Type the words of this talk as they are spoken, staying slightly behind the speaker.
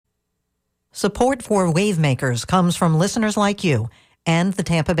Support for Wavemakers comes from listeners like you and the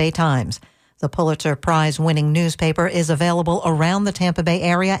Tampa Bay Times. The Pulitzer Prize-winning newspaper is available around the Tampa Bay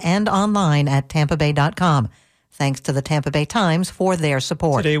area and online at tampabay.com. Thanks to the Tampa Bay Times for their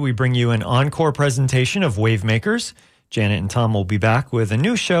support. Today we bring you an encore presentation of Wavemakers. Janet and Tom will be back with a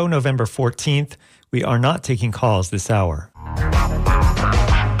new show November 14th. We are not taking calls this hour.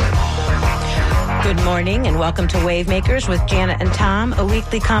 Good morning and welcome to Wavemakers with Janet and Tom, a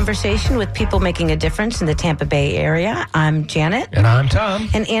weekly conversation with people making a difference in the Tampa Bay area. I'm Janet. And I'm Tom.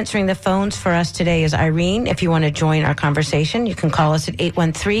 And answering the phones for us today is Irene. If you want to join our conversation, you can call us at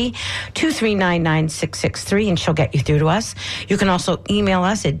 813-239-9663 and she'll get you through to us. You can also email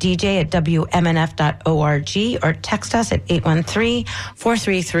us at dj@wmnf.org or text us at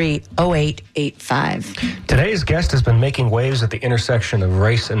 813-433-0885. Today's guest has been making waves at the intersection of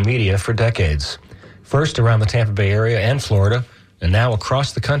race and media for decades. First around the Tampa Bay area and Florida, and now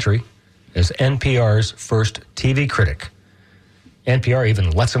across the country as NPR's first TV critic. NPR even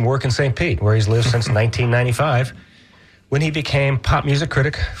lets him work in St. Pete, where he's lived since 1995, when he became pop music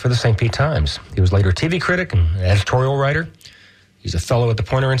critic for the St. Pete Times. He was later TV critic and editorial writer. He's a fellow at the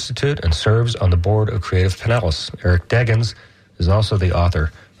Poynter Institute and serves on the board of Creative Pinellas. Eric Deggans is also the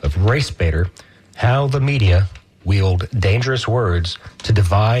author of Race Baiter, How the Media Wield Dangerous Words to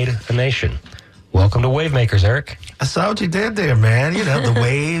Divide a Nation. Welcome to Wavemakers, Eric. I saw what you did there, man. You know, the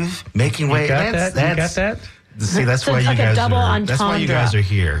wave, making waves. You got that? See, that's why you guys are. That's why you guys are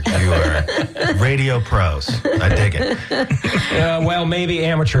here. You are radio pros. I dig it. Well, maybe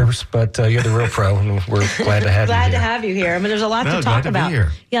amateurs, but you're the real pro, and we're glad to have you here. Glad to have you here. I mean, there's a lot to talk about. Be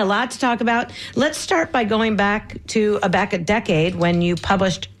here. Yeah, a lot to talk about. Let's start by going back a decade when you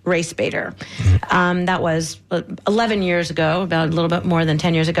published Race Baiter. Mm-hmm. That was 11 years ago, about a little bit more than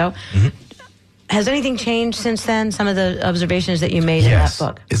 10 years ago. Mm-hmm. Has anything changed since then? Some of the observations that you made in that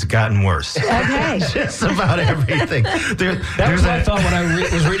book? It's gotten worse. Okay. Just about everything. That was what I thought when I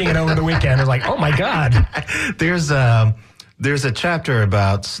was reading it over the weekend. I was like, oh my God. There's a chapter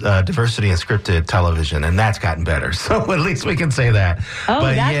about diversity in scripted television, and that's gotten better. So at least we can say that. Oh,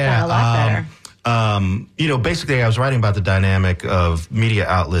 but that's gotten a lot better. Basically, I was writing about the dynamic of media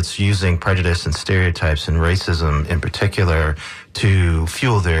outlets using prejudice and stereotypes and racism in particular to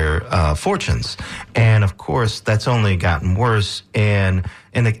fuel their fortunes. And of course, that's only gotten worse. And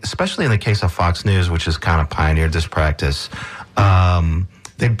especially in the case of Fox News, which has kind of pioneered this practice,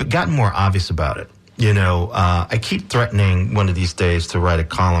 they've gotten more obvious about it. You know, I keep threatening one of these days to write a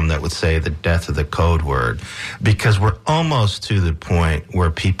column that would say the death of the code word, because we're almost to the point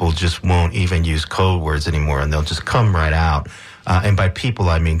where people just won't even use code words anymore, and they'll just come right out. And by people,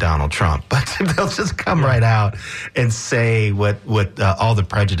 I mean Donald Trump. But they'll just come right out and say what all the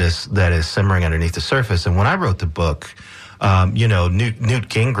prejudice that is simmering underneath the surface. And when I wrote the book, Newt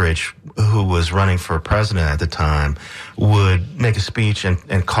Gingrich, who was running for president at the time, would make a speech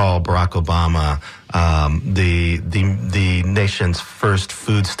and call Barack Obama the nation's first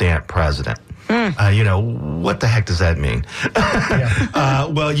food stamp president. What the heck does that mean?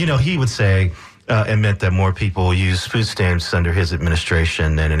 He would say it meant that more people used food stamps under his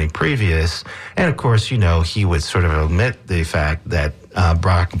administration than any previous. And of course, he would sort of omit the fact that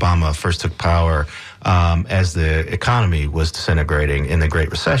Barack Obama first took power as the economy was disintegrating in the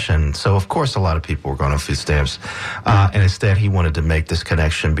Great Recession. So, of course, a lot of people were going on food stamps. And instead, he wanted to make this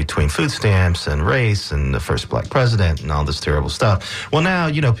connection between food stamps and race and the first black president and all this terrible stuff. Well, now,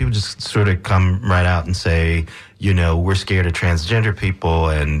 people just sort of come right out and say, we're scared of transgender people,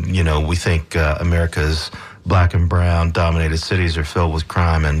 and, we think America's black and brown dominated cities are filled with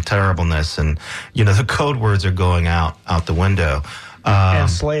crime and terribleness, and, the code words are going out the window. And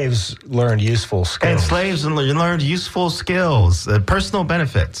slaves learned useful skills. And slaves learned useful skills, personal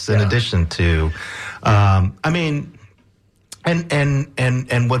benefits, in addition to, and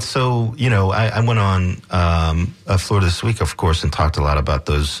what's so, I went on Florida This Week, of course, and talked a lot about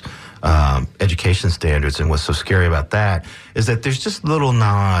those education standards, and what's so scary about that is that there's just little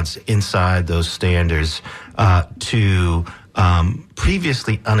nods inside those standards to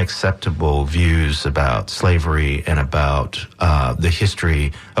previously unacceptable views about slavery and about the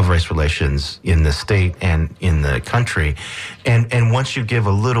history of race relations in the state and in the country. And once you give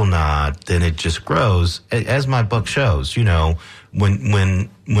a little nod, then it just grows. As my book shows, when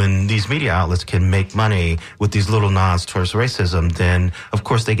these media outlets can make money with these little nods towards racism, then of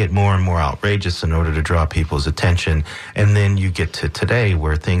course they get more and more outrageous in order to draw people's attention. And then you get to today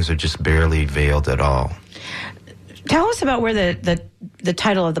where things are just barely veiled at all. Tell us about where the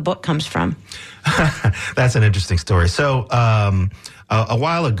title of the book comes from. That's an interesting story. So a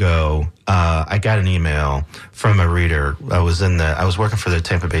while ago, I got an email from a reader. I was working for the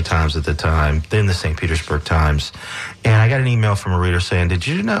Tampa Bay Times at the time, then the St. Petersburg Times, and I got an email from a reader saying, "Did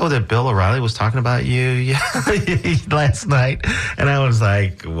you know that Bill O'Reilly was talking about you last night?" And I was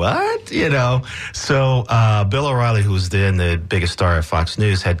like, "What?" You know. So Bill O'Reilly, who was then the biggest star at Fox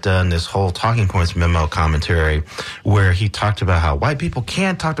News, had done this whole talking points memo commentary where he talked about how white people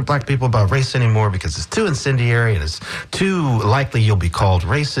can't talk to black people about race anymore because it's too incendiary and it's too likely you'll be called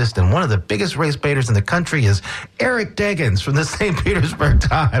racist. And one of the biggest race baiters in the country is Eric Deggans from the St. Petersburg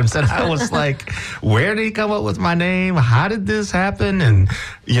Times. And I was like, where did he come up with my name? How did this happen? And,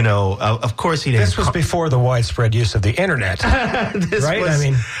 you know, of course he didn't. This was before the widespread use of the internet,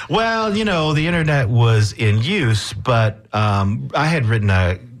 right? Well, you know, the internet was in use, but I had written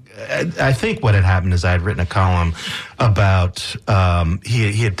I think what had happened is I had written a column about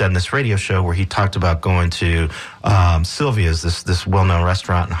he had done this radio show where he talked about going to Sylvia's, this well-known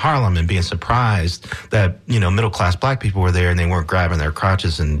restaurant in Harlem, and being surprised that, you know, middle-class black people were there and they weren't grabbing their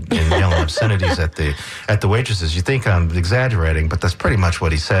crotches and yelling obscenities at the waitresses. You think I'm exaggerating, but that's pretty much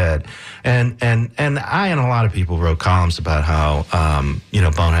what he said. And I and a lot of people wrote columns about how you know,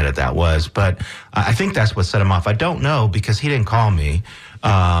 boneheaded that was, but I think that's what set him off. I don't know, because he didn't call me.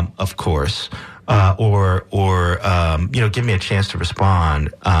 Of course, or you know, give me a chance to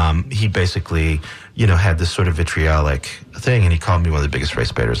respond. He basically, you know, had this sort of vitriolic thing, and he called me one of the biggest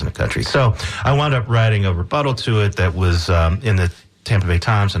race baiters in the country. So I wound up writing a rebuttal to it that was in the Tampa Bay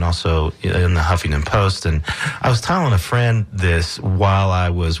Times and also in the Huffington Post. And I was telling a friend this while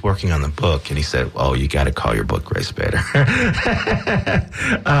I was working on the book, and he said, "Oh, you got to call your book Race Baiter."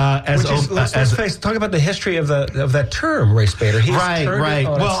 Let's face it, talk about the history of that term, race baiter. Right.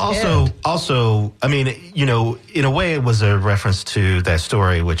 Well, also, I mean, you know, in a way, it was a reference to that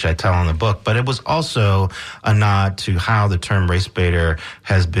story which I tell in the book, but it was also a nod to how the term race baiter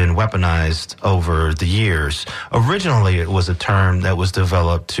has been weaponized over the years. Originally, it was a term that was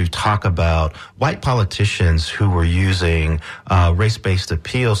developed to talk about white politicians who were using race-based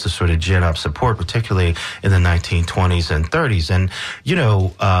appeals to sort of gin up support, particularly in the 1920s and 30s. And, you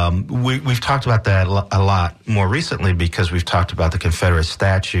know, we've talked about that a lot more recently because we've talked about the Confederate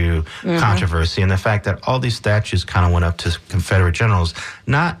statue controversy and the fact that all these statues kind of went up to Confederate generals,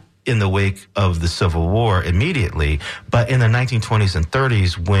 not in the wake of the Civil War immediately, but in the 1920s and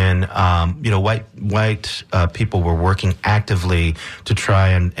 30s when, you know, white people were working actively to try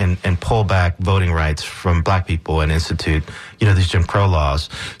and pull back voting rights from black people and institute, you know, these Jim Crow laws.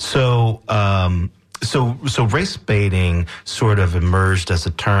 So race baiting sort of emerged as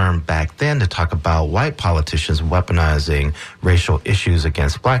a term back then to talk about white politicians weaponizing racial issues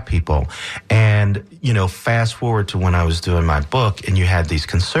against black people. And, you know, fast forward to when I was doing my book and you had these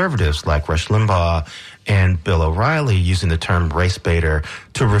conservatives like Rush Limbaugh and Bill O'Reilly using the term race baiter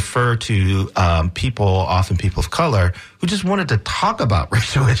to refer to people, often people of color, who just wanted to talk about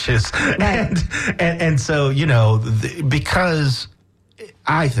racial issues. Right. And so, you know, because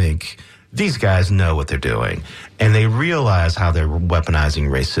I think these guys know what they're doing, and they realize how they're weaponizing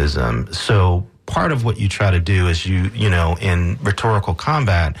racism. So part of what you try to do is you know, in rhetorical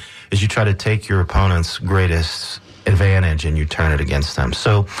combat, is you try to take your opponent's greatest advantage and you turn it against them.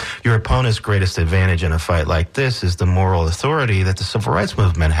 So your opponent's greatest advantage in a fight like this is the moral authority that the civil rights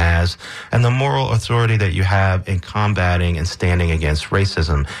movement has and the moral authority that you have in combating and standing against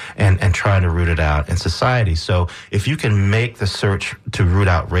racism and trying to root it out in society. So if you can make the search to root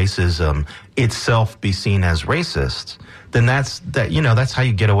out racism itself be seen as racist, then that's how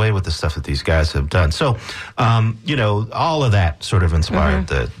you get away with the stuff that these guys have done. So, you know, all of that sort of inspired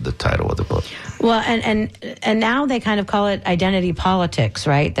the title of the book. Well, and now they kind of call it identity politics,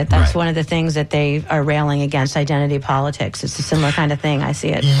 right? That's right. One of the things that they are railing against, identity politics. It's a similar kind of thing. I see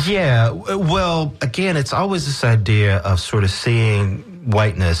it. Yeah. Well, again, it's always this idea of sort of seeing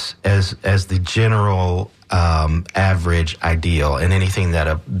whiteness as the general average ideal, and anything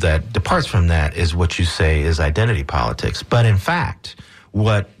that departs from that is what you say is identity politics. But in fact,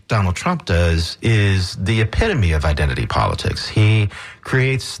 what Donald Trump does is the epitome of identity politics. He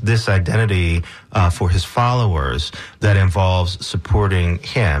creates this identity for his followers that involves supporting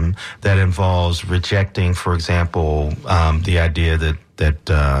him, that involves rejecting, for example, the idea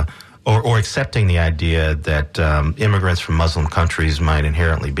that or accepting the idea that immigrants from Muslim countries might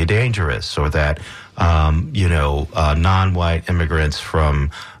inherently be dangerous, or that non-white immigrants from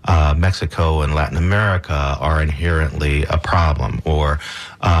Mexico and Latin America are inherently a problem, or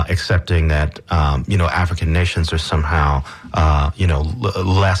accepting that African nations are somehow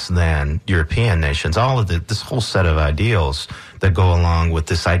less than European nations. All of this whole set of ideals that go along with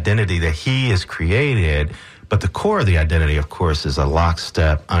this identity that he has created But the core of the identity, of course, is a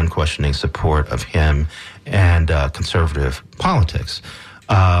lockstep, unquestioning support of him and conservative politics.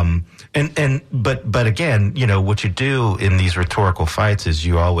 But again, what you do in these rhetorical fights is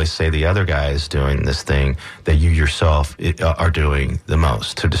you always say the other guy is doing this thing that you yourself are doing the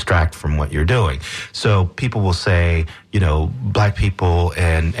most to distract from what you're doing. So people will say, black people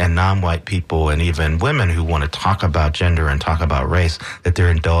and non-white people and even women who want to talk about gender and talk about race, that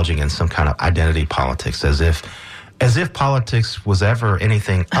they're indulging in some kind of identity politics as if politics was ever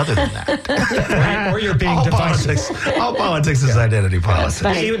anything other than that. or you're being divisive. All politics is identity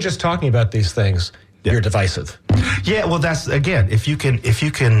politics. Even just talking about these things, you're divisive. Yeah, well, that's, again, if you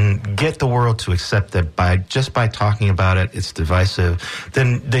can get the world to accept that by talking about it, it's divisive,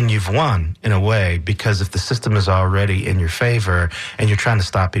 then you've won in a way, because if the system is already in your favor and you're trying to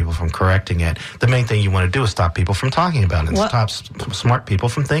stop people from correcting it, the main thing you want to do is stop people from talking about it and stop smart people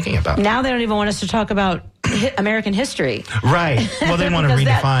from thinking about it. Now they don't even want us to talk about American history. Right. Well, they want to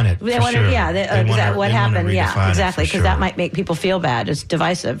redefine it. They want to, what happened. Yeah, exactly. Because that might make people feel bad. It's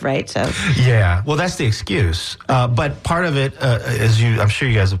divisive, right? So. Yeah. Well, that's the excuse. But part of it, I'm sure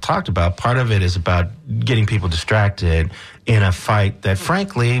you guys have talked about, part of it is about getting people distracted in a fight that,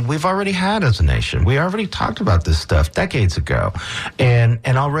 frankly, we've already had as a nation. We already talked about this stuff decades ago, and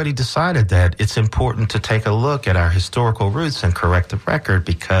already decided that it's important to take a look at our historical roots and correct the record,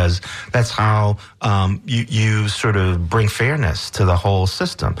 because that's how you sort of bring fairness to the whole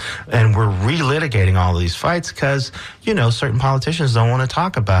system. And we're relitigating all of these fights because, certain politicians don't want to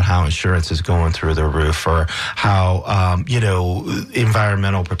talk about how insurance is going through the roof, or how,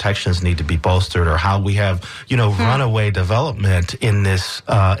 environmental protections need to be bolstered, or how we have, runaway development in this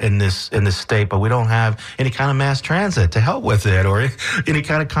state, but we don't have any kind of mass transit to help with it, or any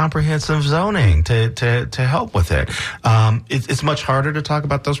kind of comprehensive zoning to help with it. It's much harder to talk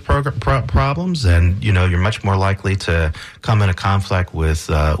about those problems, and you're much more likely to come in a conflict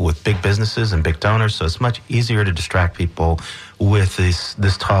with big businesses and big donors. So it's much easier to distract people with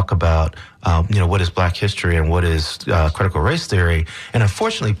this talk about what is Black history and what is critical race theory. And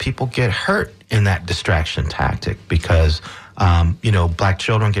unfortunately, people get hurt in that distraction tactic because Black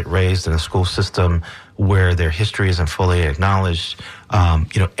children get raised in a school system where their history isn't fully acknowledged.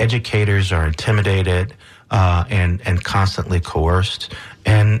 Educators are intimidated and constantly coerced,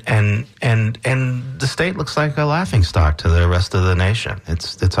 and the state looks like a laughingstock to the rest of the nation.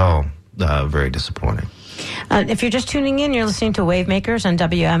 It's all very disappointing. If you're just tuning in, you're listening to Wavemakers on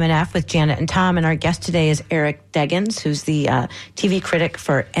WMNF with Janet and Tom, and our guest today is Eric Deggans, who's the TV critic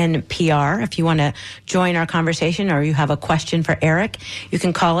for NPR. If you want to join our conversation or you have a question for Eric, you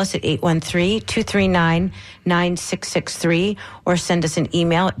can call us at 813-239-9663 or send us an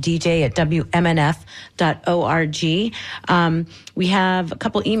email at dj@wmnf.org. We have a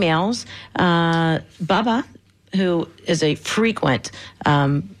couple emails. Bubba, who is a frequent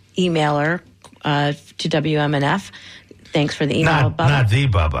emailer to WMNF. Thanks for the email, Bubba. Not the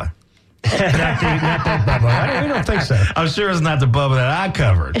Bubba. not that Bubba. I don't think so. I'm sure it's not the Bubba that I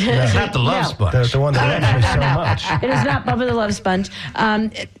covered. It's not the Love Sponge. The one that loves me so much. It is not Bubba the Love Sponge.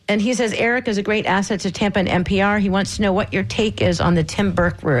 And he says, Eric is a great asset to Tampa and NPR. He wants to know what your take is on the Tim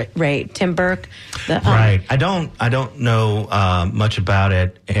Burke raid. Tim Burke. Right. I don't know much about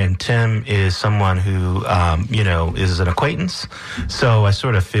it. And Tim is someone who, is an acquaintance. So I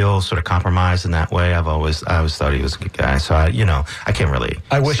sort of feel compromised in that way. I always thought he was a good guy. So I can't really.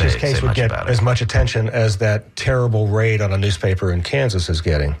 I wish his case would get as much attention as that terrible raid on a newspaper in Kansas is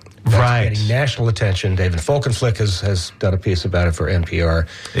getting. That's getting national attention. David Folkenflik has done a piece about it for NPR.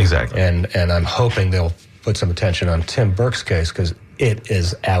 Exactly. And I'm hoping they'll put some attention on Tim Burke's case because it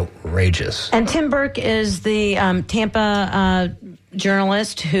is outrageous. And Tim Burke is the Tampa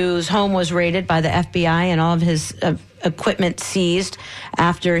journalist whose home was raided by the FBI and all of his equipment seized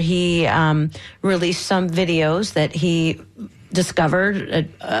after he released some videos that he discovered,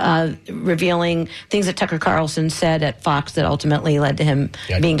 revealing things that Tucker Carlson said at Fox that ultimately led to him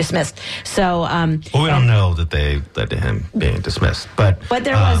being dismissed. So, we don't know that they led to him being dismissed, but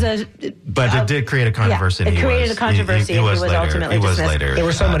there was but it did create a controversy. Yeah, it created a controversy. He was ultimately dismissed. There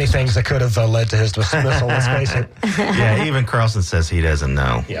were so many things that could have led to his dismissal. Let's face it. Yeah, even Carlson says he doesn't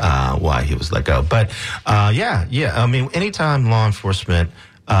know why he was let go. But I mean, anytime law enforcement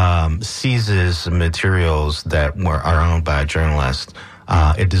seizes materials that are owned by a journalist,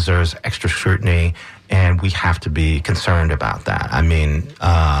 it deserves extra scrutiny, and we have to be concerned about that. I mean...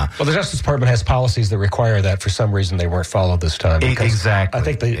 well, the Justice Department has policies that require that. For some reason, they weren't followed this time. Exactly. I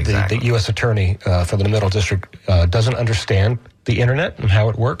think the U.S. Attorney for the Middle District doesn't understand the internet and how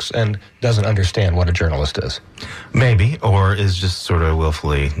it works and doesn't understand what a journalist is. Maybe, or is just sort of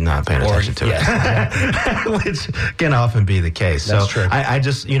willfully not paying attention to it, exactly. Which can often be the case. That's so true. I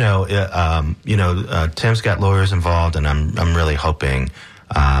just, Tim's got lawyers involved, and I'm really hoping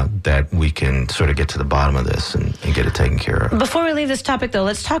that we can sort of get to the bottom of this and get it taken care of. Before we leave this topic, though,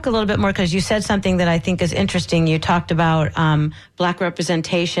 let's talk a little bit more, because you said something that I think is interesting. You talked about black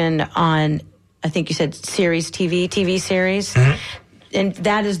representation on, I think you said TV series. Mm-hmm. And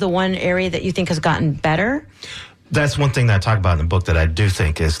that is the one area that you think has gotten better? That's one thing that I talk about in the book that I do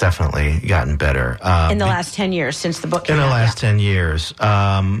think has definitely gotten better. In the last 10 years since the book came out. In the last 10 years.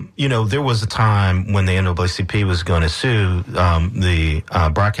 There was a time when the NAACP was going to sue the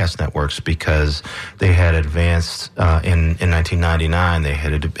broadcast networks because they had advanced, in 1999, they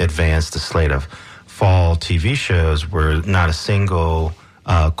had advanced a slate of fall TV shows where not a single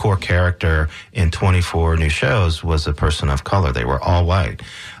core character in 24 new shows was a person of color. They were all white.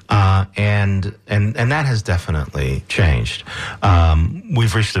 And that has definitely changed.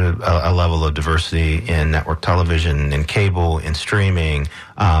 We've reached a level of diversity in network television, in cable, in streaming,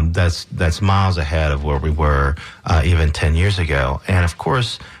 that's miles ahead of where we were even 10 years ago. And of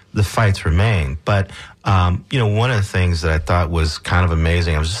course, the fights remain. But one of the things that I thought was kind of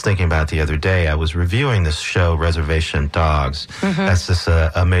amazing, I was just thinking about it the other day. I was reviewing this show, Reservation Dogs. Mm-hmm. That's this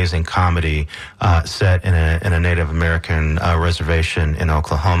amazing comedy set in a Native American reservation in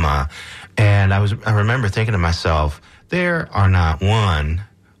Oklahoma. And I remember thinking to myself, there are not one,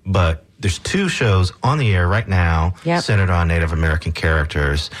 but there's two shows on the air right now centered on Native American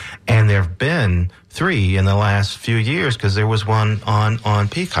characters. And there have been 3 in the last few years, because there was one on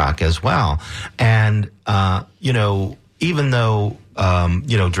Peacock as well. And, even though,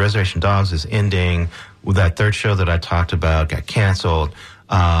 Reservation Dogs is ending, with that third show that I talked about got canceled,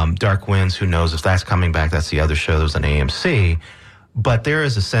 Dark Winds, who knows if that's coming back, that's the other show that was on AMC. But there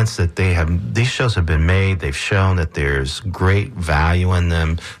is a sense that these shows have been made. They've shown that there's great value in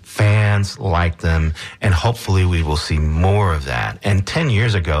them. Fans like them, and hopefully we will see more of that. And 10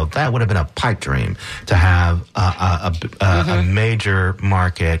 years ago, that would have been a pipe dream to have a major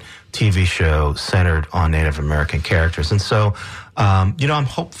market TV show centered on Native American characters. And so, I'm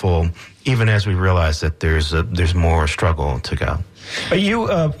hopeful, even as we realize that there's more struggle to go.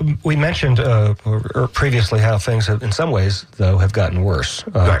 We mentioned previously how things have, in some ways, though, have gotten worse,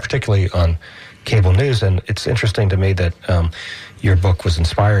 right. Particularly on cable news. And it's interesting to me that your book was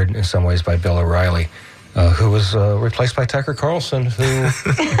inspired in some ways by Bill O'Reilly, who was replaced by Tucker Carlson, who was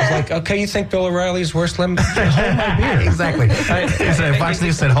like, okay, you think Bill O'Reilly's worse? Let me hold my beer. Exactly. Fox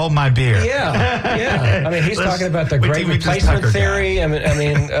News said, hold my beer. Yeah. I mean, he's talking about the great replacement theory.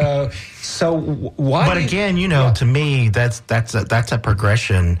 So why? But again, to me, that's a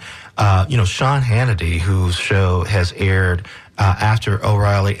progression. Sean Hannity, whose show has aired after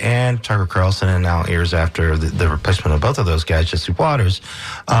O'Reilly and Tucker Carlson, and now airs after the replacement of both of those guys, Jesse Waters.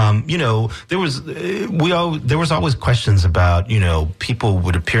 There was always questions about, people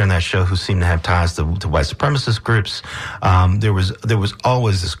would appear in that show who seemed to have ties to white supremacist groups. There was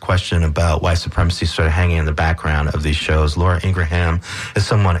always this question about white supremacy sort of hanging in the background of these shows. Laura Ingraham is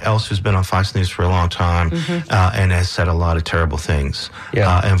someone else who's been on Fox News for a long time, and has said a lot of terrible things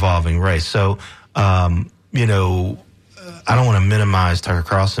involving race. So, I don't want to minimize Tucker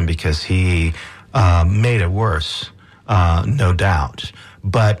Carlson because he made it worse, no doubt.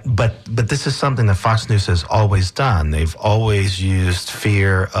 But this is something that Fox News has always done. They've always used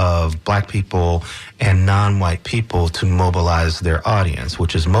fear of black people and non-white people to mobilize their audience,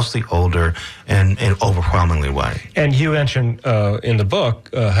 which is mostly older and overwhelmingly white. And you mentioned in the book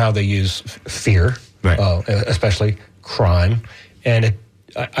how they use fear, right. Especially crime, and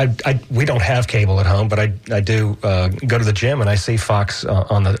we don't have cable at home, but I do go to the gym and I see Fox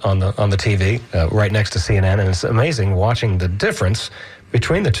on the TV right next to CNN, and it's amazing watching the difference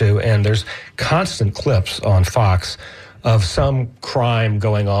between the two. And there's constant clips on Fox of some crime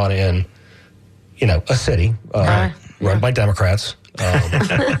going on in, a city run by Democrats.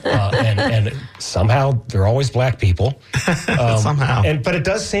 And somehow they're always black people. Somehow. But it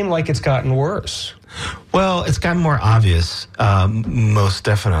does seem like it's gotten worse. Well, it's gotten more obvious, most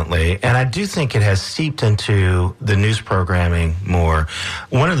definitely. And I do think it has seeped into the news programming more.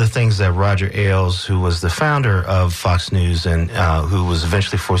 One of the things that Roger Ailes, who was the founder of Fox News and who was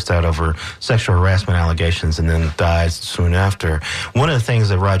eventually forced out over sexual harassment allegations and then died soon after, one of the things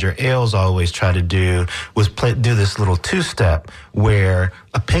that Roger Ailes always tried to do was do this little two-step where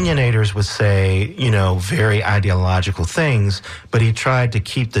opinionators would say, very ideological things, but he tried to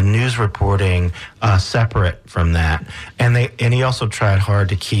keep the news reporting separate from that. And he also tried hard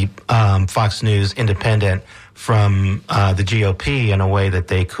to keep Fox News independent from the GOP in a way that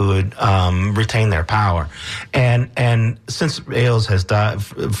they could retain their power. And since Ailes has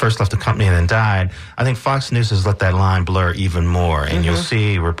first left the company and then died, I think Fox News has let that line blur even more. And you'll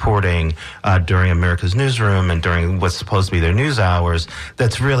see reporting during America's Newsroom and during what's supposed to be their news hours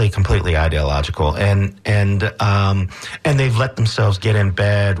that's really completely ideological. And they've let themselves get in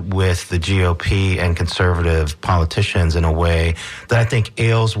bed with the GOP and conservative politicians in a way that I think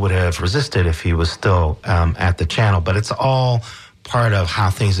Ailes would have resisted if he was still at the channel. But it's all part of how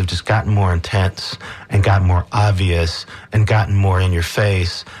things have just gotten more intense and gotten more obvious and gotten more in your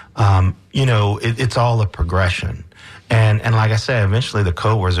face. It's all a progression. And like I said, eventually the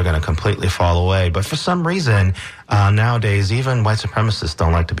code words are going to completely fall away. But for some reason, nowadays, even white supremacists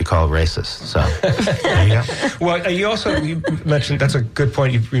don't like to be called racist. So there you go. Well, you mentioned, that's a good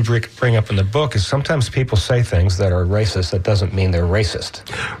point you bring up in the book, is sometimes people say things that are racist. That doesn't mean they're racist.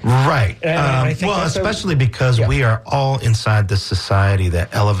 Right. I think especially because we are all inside this society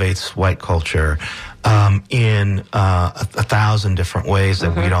that elevates white culture in 1,000 different ways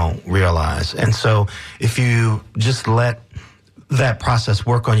that we don't realize. And so if you just let that process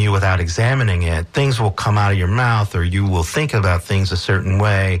work on you without examining it, things will come out of your mouth, or you will think about things a certain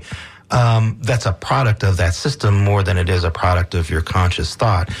way. That's a product of that system more than it is a product of your conscious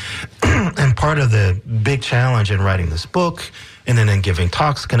thought. And part of the big challenge in writing this book, and then in giving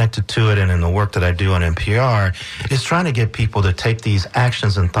talks connected to it, and in the work that I do on NPR, is trying to get people to take these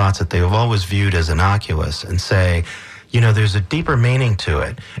actions and thoughts that they've always viewed as innocuous and say, there's a deeper meaning to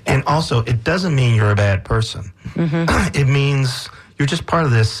it. And also, it doesn't mean you're a bad person. It means you're just part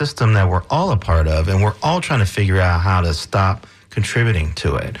of this system that we're all a part of, and we're all trying to figure out how to stop contributing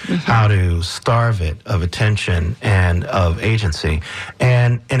to it, how to starve it of attention and of agency.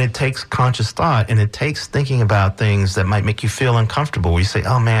 And it takes conscious thought, and it takes thinking about things that might make you feel uncomfortable, where you say,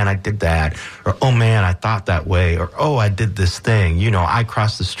 oh man, I did that, or oh man, I thought that way, or oh, I did this thing. I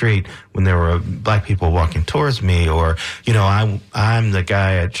crossed the street when there were black people walking towards me, or, I'm the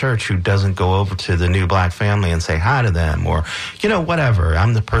guy at church who doesn't go over to the new black family and say hi to them, or, whatever.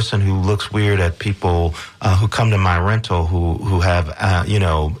 I'm the person who looks weird at people who come to my rental who have,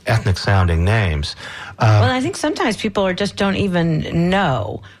 ethnic sounding names. Well, I think sometimes people just don't even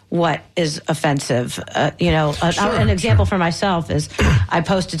know what is offensive. An example for myself is I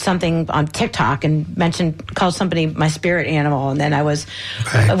posted something on TikTok and called somebody my spirit animal, and then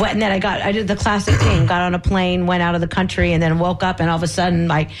and then I did the classic thing, got on a plane, went out of the country, and then woke up, and all of a sudden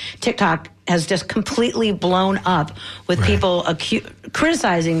my TikTok has just completely blown up with people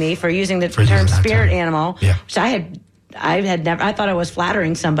criticizing me for using the term spirit animal, which I had never. I thought I was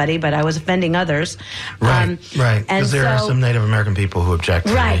flattering somebody, but I was offending others. Right. Because there are some Native American people who object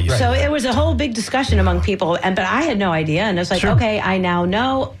to Right. So it was a whole big discussion among people, but I had no idea, and it was like, okay, I now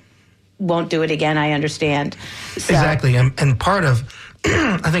know. Won't do it again. I understand. So. Exactly, and part of,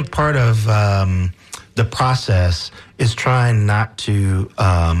 I think part of the process is trying not to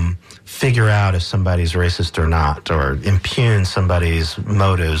figure out if somebody's racist or not, or impugn somebody's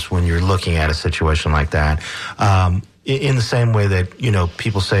motives when you're looking at a situation like that. In the same way that,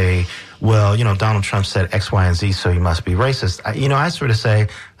 people say, well, Donald Trump said X, Y, and Z, so he must be racist. I sort of say,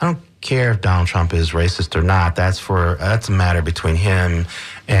 I don't care if Donald Trump is racist or not. That's a matter between him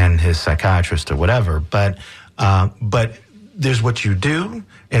and his psychiatrist or whatever. But there's what you do,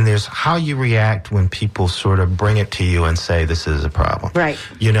 and there's how you react when people sort of bring it to you and say this is a problem. Right.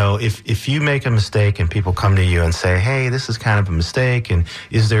 If you make a mistake and people come to you and say, hey, this is kind of a mistake, and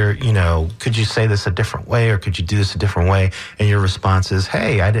is there, could you say this a different way, or could you do this a different way? And your response is,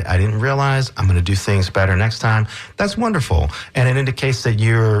 hey, I didn't realize, I'm going to do things better next time. That's wonderful, and it indicates that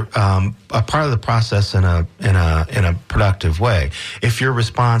you're a part of the process in a productive way. If your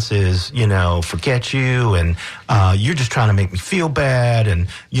response is, forget you, and you're just trying to make me feel bad, and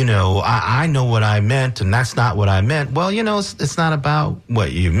I know what I meant, and that's not what I meant. Well, it's not about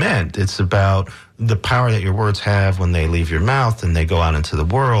what you meant. It's about the power that your words have when they leave your mouth and they go out into the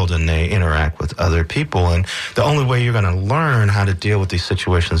world and they interact with other people. And the only way you're going to learn how to deal with these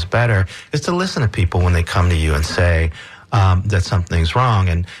situations better is to listen to people when they come to you and say, that something's wrong.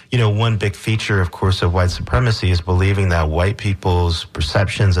 And, one big feature, of course, of white supremacy is believing that white people's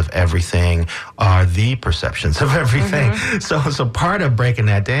perceptions of everything are the perceptions of everything. So part of breaking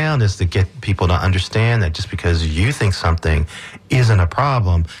that down is to get people to understand that just because you think something isn't a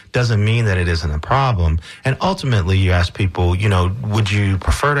problem doesn't mean that it isn't a problem. And ultimately, you ask people, would you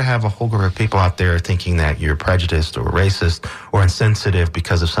prefer to have a whole group of people out there thinking that you're prejudiced or racist or insensitive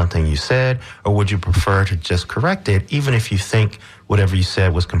because of something you said, or would you prefer to just correct it, even if you think whatever you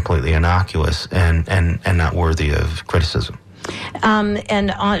said was completely innocuous and not worthy of criticism?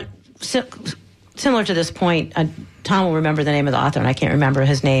 similar to this point, Tom will remember the name of the author, and I can't remember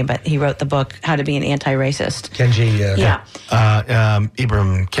his name, but he wrote the book, How to Be an Anti-Racist. Kenji.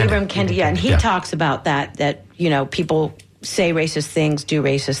 Ibram Kendi. Ibram Kendi, yeah. And he talks about that, people say racist things, do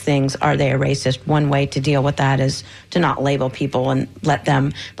racist things. Are they a racist? One way to deal with that is to not label people and let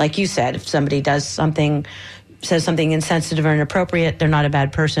them, like you said, if somebody says something insensitive or inappropriate, they're not a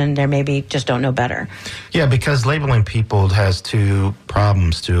bad person. They maybe just don't know better. Yeah, because labeling people has two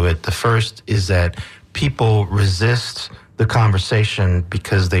problems to it. The first is that people resist the conversation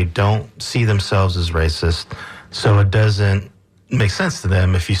because they don't see themselves as racist. So it doesn't make sense to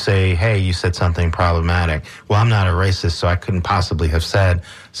them if you say, hey, you said something problematic. Well, I'm not a racist, so I couldn't possibly have said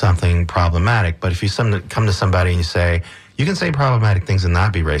something problematic. But if you come to somebody and you say, you can say problematic things and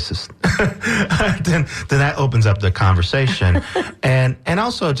not be racist, then that opens up the conversation. and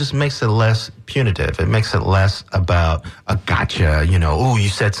also it just makes it less punitive. It makes it less about a gotcha, you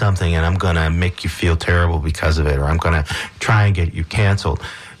said something and I'm going to make you feel terrible because of it, or I'm going to try and get you canceled.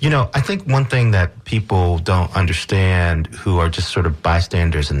 I think one thing that people don't understand who are just sort of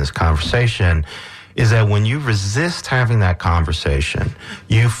bystanders in this conversation is that when you resist having that conversation,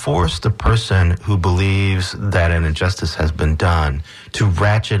 you force the person who believes that an injustice has been done to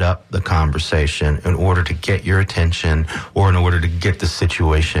ratchet up the conversation in order to get your attention or in order to get the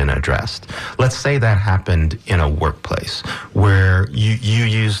situation addressed. Let's say that happened in a workplace where you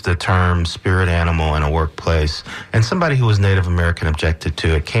used the term spirit animal in a workplace, and somebody who was Native American objected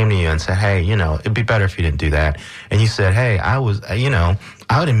to it, came to you and said, hey, it'd be better if you didn't do that. And you said, hey,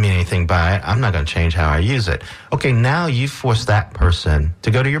 I didn't mean anything by it. I'm not going to change how I use it. Okay, now you force that person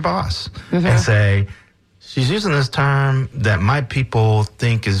to go to your boss and say, she's using this term that my people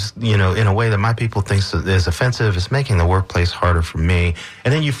think is, in a way that my people think is offensive. It's making the workplace harder for me.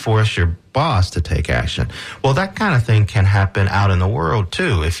 And then you force your boss to take action. Well, that kind of thing can happen out in the world,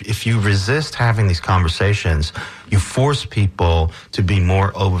 too. If you resist having these conversations, you force people to be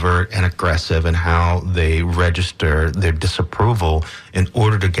more overt and aggressive in how they register their disapproval in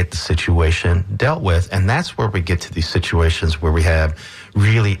order to get the situation dealt with. And that's where we get to these situations where we have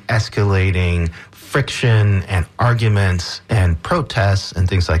really escalating friction and arguments and protests and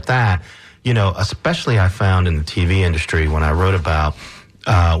things like that. Especially I found in the TV industry when I wrote about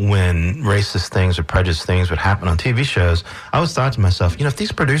when racist things or prejudiced things would happen on TV shows, I always thought to myself, if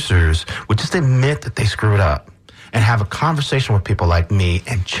these producers would just admit that they screwed up and have a conversation with people like me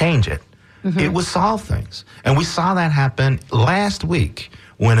and change it, it would solve things. And we saw that happen last week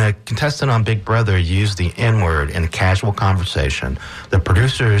when a contestant on Big Brother used the N-word in a casual conversation. The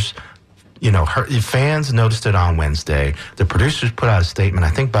producers, her fans noticed it on Wednesday. The producers put out a statement,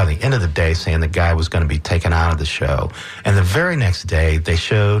 I think by the end of the day, saying the guy was going to be taken out of the show. And the very next day, they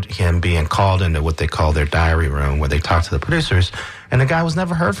showed him being called into what they call their diary room, where they talked to the producers, and the guy was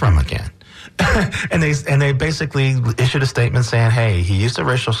never heard from again. and they basically issued a statement saying, hey, he used a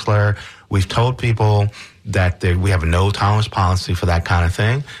racial slur. We've told people that we have a no tolerance policy for that kind of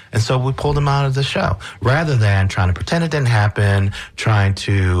thing. And so we pulled him out of the show rather than trying to pretend it didn't happen, trying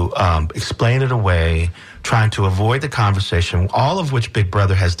to explain it away, trying to avoid the conversation, all of which Big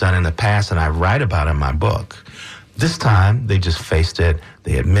Brother has done in the past, and I write about in my book. This time, they just faced it,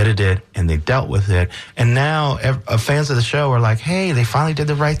 they admitted it, and they dealt with it. And now fans of the show are like, hey, they finally did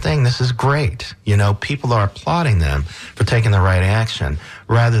the right thing. This is great. People are applauding them for taking the right action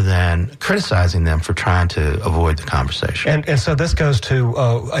rather than criticizing them for trying to avoid the conversation. And so this goes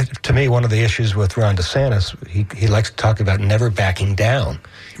to me, one of the issues with Ron DeSantis. He likes to talk about never backing down.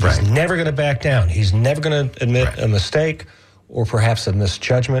 He's never going to back down. He's never going to admit a mistake or perhaps a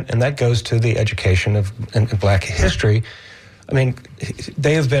misjudgment, and that goes to the education of in black history. I mean,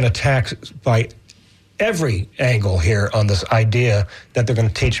 they have been attacked by every angle here on this idea that they're going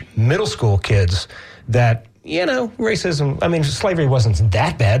to teach middle school kids that, racism, slavery wasn't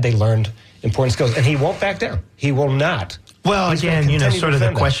that bad. They learned important skills, and he won't back down. He will not. Well, again, sort of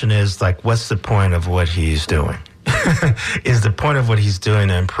the question is, what's the point of what he's doing? Is the point of what he's doing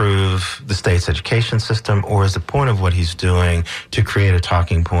to improve the state's education system, or is the point of what he's doing to create a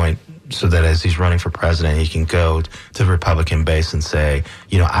talking point so that as he's running for president, he can go to the Republican base and say,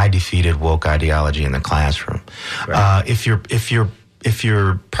 I defeated woke ideology in the classroom? Right. If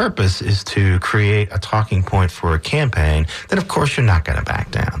your purpose is to create a talking point for a campaign, then of course you're not going to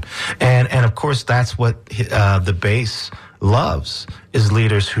back down. And of course that's what the base loves, is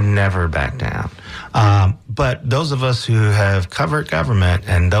leaders who never back down. But those of us who have covered government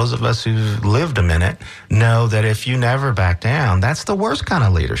and those of us who've lived a minute know that if you never back down, that's the worst kind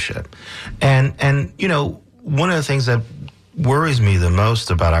of leadership. And one of the things that worries me the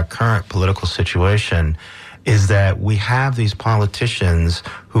most about our current political situation is that we have these politicians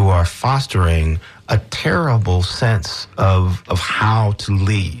who are fostering a terrible sense of how to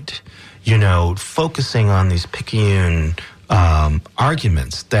lead, focusing on these picayune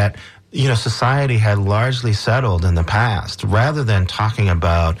arguments that, society had largely settled in the past, rather than talking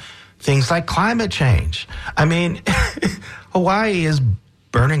about things like climate change. I mean, Hawaii is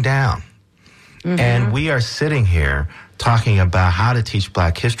burning down. Mm-hmm. And we are sitting here talking about how to teach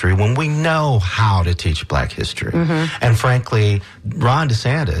Black history when we know how to teach Black history. Mm-hmm. And frankly, Ron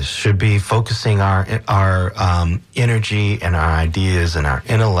DeSantis should be focusing our energy and our ideas and our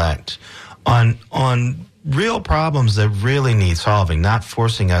intellect on real problems that really need solving, not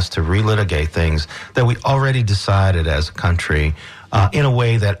forcing us to relitigate things that we already decided as a country in a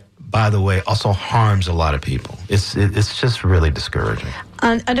way that, by the way, also harms a lot of people. It's just really discouraging.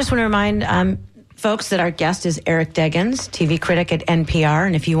 I just want to remind folks that our guest is Eric Deggans, TV critic at NPR,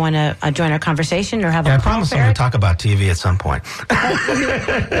 and if you want to join our conversation or have a I promise I'm going to talk about TV at some point.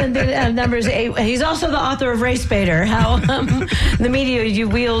 The number is 8. He's also the author of Race Baiter, how the media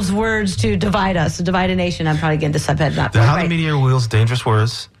wields words to divide us, to divide a nation. I'm probably getting the subhead not How right. The media wields dangerous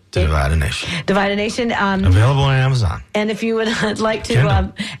words to divide a nation. Divide a Nation. Available on Amazon. And if you would like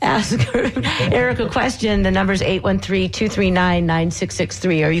to ask Eric a question, the number is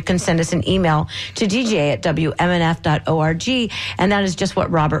 813-239-9663, or you can send us an email to dj@wmnf.org. And that is just what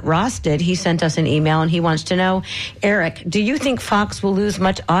Robert Ross did. He sent us an email, and he wants to know, Eric, do you think Fox will lose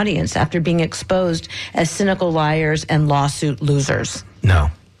much audience after being exposed as cynical liars and lawsuit losers?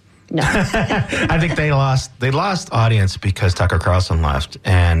 No. No. I think they lost audience because Tucker Carlson left,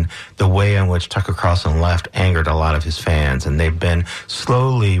 and the way in which Tucker Carlson left angered a lot of his fans, and they've been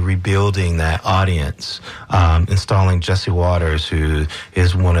slowly rebuilding that audience, installing Jesse Waters, who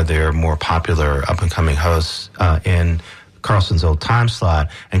is one of their more popular up-and-coming hosts in Carlson's old time slot,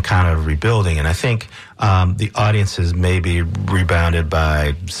 and kind of rebuilding. And I think the audience has maybe rebounded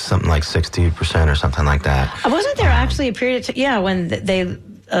by something like 60% or something like that. Wasn't there actually a period of when they...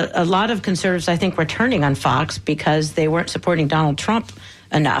 A lot of conservatives, I think, were turning on Fox because they weren't supporting Donald Trump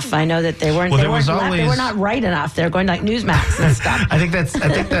enough. I know that they weren't. They weren't left. They were not right enough. They're going to like Newsmax and stuff. I think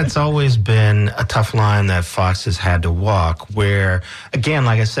that's always been a tough line that Fox has had to walk. Where, again,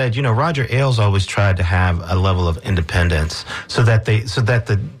 like I said, Roger Ailes always tried to have a level of independence so that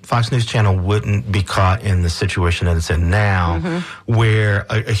the Fox News Channel wouldn't be caught in the situation that it's in now, mm-hmm. where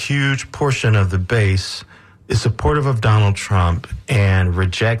a huge portion of the base is supportive of Donald Trump and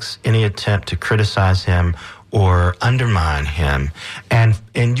rejects any attempt to criticize him or undermine him. And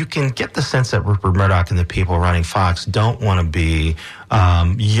you can get the sense that Rupert Murdoch and the people running Fox don't want to be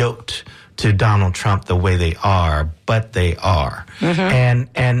yoked to Donald Trump the way they are, but they are. Mm-hmm.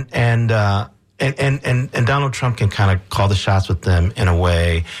 And Donald Trump can kind of call the shots with them in a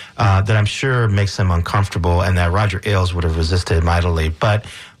way that I'm sure makes them uncomfortable, and that Roger Ailes would have resisted mightily. But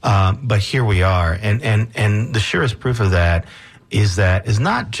here we are, and the surest proof of that is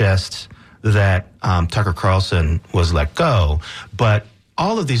not just that Tucker Carlson was let go, but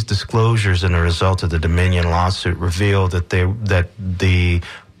all of these disclosures in the result of the Dominion lawsuit reveal that the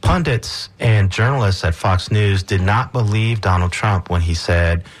pundits and journalists at Fox News did not believe Donald Trump when he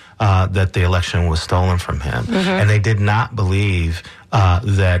said that the election was stolen from him, mm-hmm. and they did not believe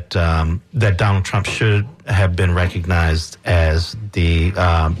that Donald Trump should have been recognized as the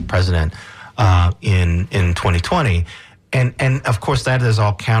president in 2020, and of course that is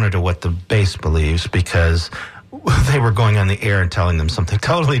all counter to what the base believes, because they were going on the air and telling them something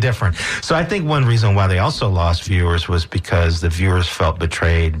totally different. So I think one reason why they also lost viewers was because the viewers felt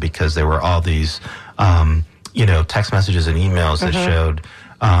betrayed, because there were all these text messages and emails that mm-hmm. showed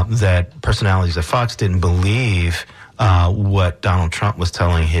that personalities at Fox didn't believe what Donald Trump was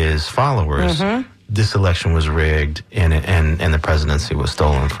telling his followers. Mm-hmm. This election was rigged and the presidency was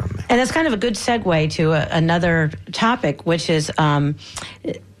stolen from me. And it's kind of a good segue to another topic, which is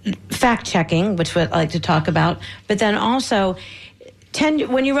fact-checking, which I'd like to talk about. But then also,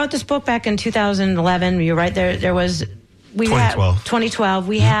 when you wrote this book back in 2011, you're right, there was... 2012.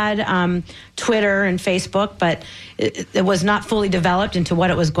 We had Twitter and Facebook, but it was not fully developed into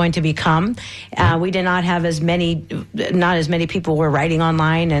what it was going to become. We did not have not as many people were writing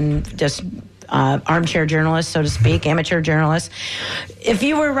online, and just armchair journalists, so to speak, amateur journalists. If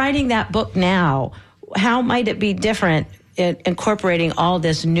you were writing that book now, how might it be different in incorporating all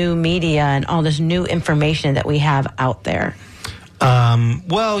this new media and all this new information that we have out there?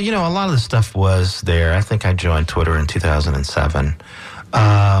 Well, a lot of the stuff was there. I think I joined Twitter in 2007.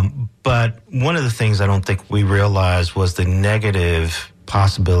 But one of the things I don't think we realized was the negative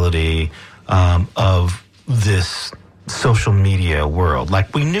possibility of this social media world.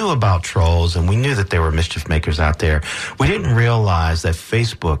 Like, we knew about trolls and we knew that there were mischief makers out there. We didn't realize that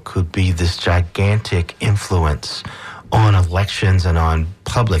Facebook could be this gigantic influence on elections and on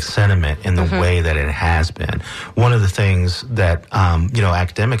public sentiment in the way that it has been. One of the things that,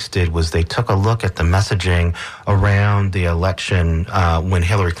 academics did was they took a look at the messaging around the election when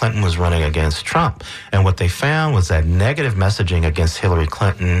Hillary Clinton was running against Trump. And what they found was that negative messaging against Hillary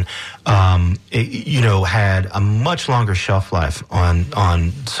Clinton, had a much longer shelf life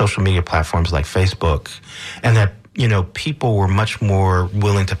on social media platforms like Facebook, and that people were much more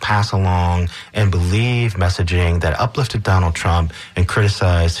willing to pass along and believe messaging that uplifted Donald Trump and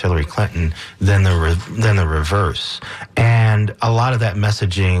criticized Hillary Clinton than the reverse. And a lot of that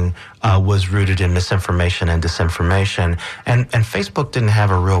messaging was rooted in misinformation and disinformation. And Facebook didn't have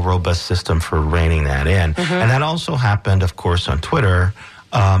a real robust system for reining that in. And that also happened, of course, on Twitter.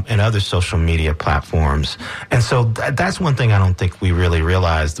 And other social media platforms. And so that's one thing I don't think we really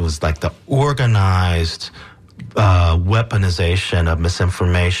realized was like the organized weaponization of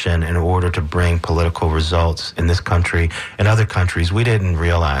misinformation in order to bring political results in this country and other countries. We didn't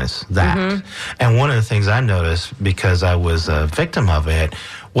realize that. And one of the things I noticed, because I was a victim of it,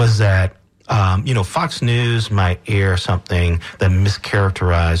 was that Fox News might air something that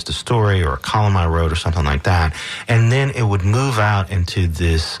mischaracterized a story or a column I wrote or something like that, and then it would move out into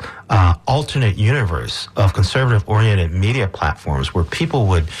this alternate universe of conservative-oriented media platforms where people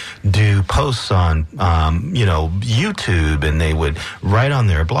would do posts on, YouTube, and they would write on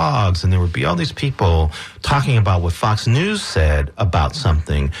their blogs, and there would be all these people talking about what Fox News said about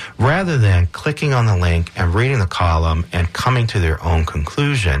something, rather than clicking on the link and reading the column and coming to their own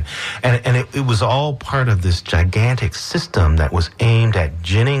conclusion. And it was all part of this gigantic system that was aimed at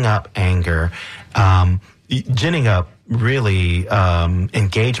ginning up anger, ginning up really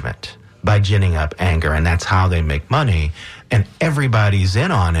engagement by ginning up anger, and that's how they make money. And everybody's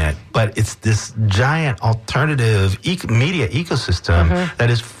in on it, but it's this giant alternative media ecosystem that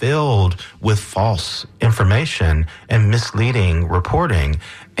is filled with false information and misleading reporting.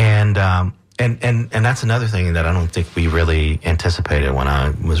 And that's another thing that I don't think we really anticipated when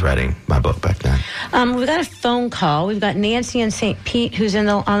I was writing my book back then. We've got a phone call. We've got Nancy in St. Pete who's on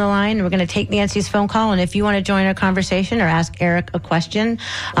the line. We're going to take Nancy's phone call, and if you want to join our conversation or ask Eric a question,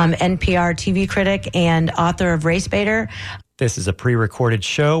 NPR TV critic and author of Race Baiter. This is a pre-recorded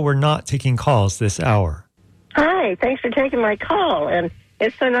show. We're not taking calls this hour. Hi, thanks for taking my call, and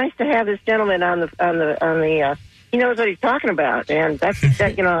it's so nice to have this gentleman on the. He knows what he's talking about, and that's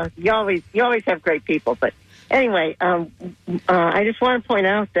that. You always have great people. But anyway, I just want to point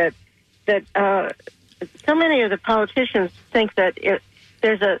out that so many of the politicians think that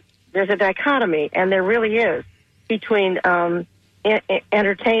there's a dichotomy, and there really is, between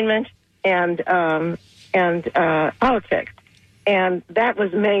entertainment and politics, and that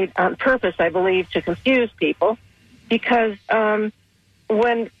was made on purpose, I believe, to confuse people, because.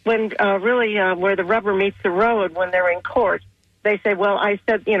 When where the rubber meets the road, when they're in court, they say, well, I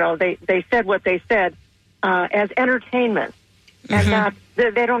said, they said what they said as entertainment, and not,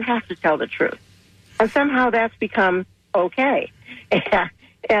 they don't have to tell the truth. And somehow that's become okay. But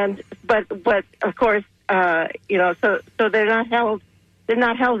of course, so they're not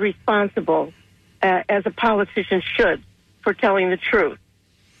held responsible as a politician should for telling the truth.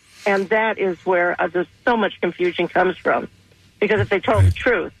 And that is where there's so much confusion comes from. Because if they told the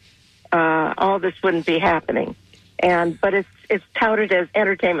truth, all this wouldn't be happening. But it's touted as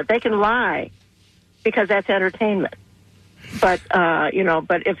entertainment. They can lie because that's entertainment. But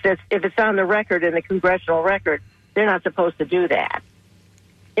but if it's on the record, in the congressional record, they're not supposed to do that.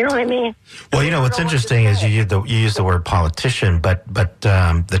 You know what I mean? Well, what's interesting is you use the word politician, but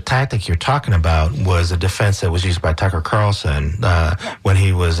the tactic you're talking about was a defense that was used by Tucker Carlson when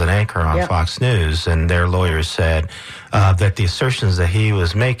he was an anchor on Fox News, and their lawyers said that the assertions that he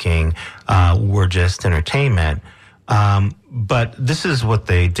was making were just entertainment. But this is what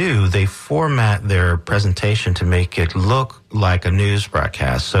they do. They format their presentation to make it look like a news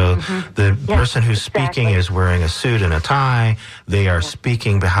broadcast. So the person who's speaking is wearing a suit and a tie. They are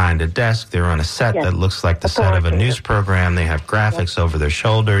speaking behind a desk. They're on a set that looks like the set of a news program. They have graphics over their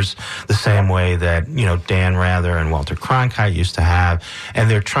shoulders, the same way that, Dan Rather and Walter Cronkite used to have.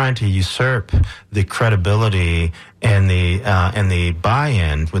 And they're trying to usurp the credibility and the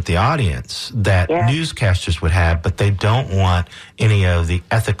buy-in with the audience that newscasters would have, but they don't want any of the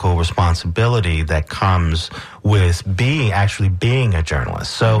ethical responsibility that comes with actually being a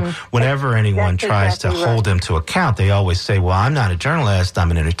journalist. So whenever anyone tries to hold them to account, they always say, well, I'm not a journalist,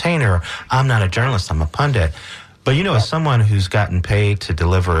 I'm an entertainer. I'm not a journalist, I'm a pundit. But, as someone who's gotten paid to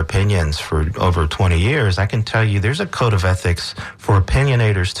deliver opinions for over 20 years, I can tell you there's a code of ethics for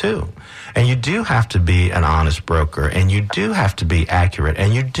opinionators, too. And you do have to be an honest broker, and you do have to be accurate,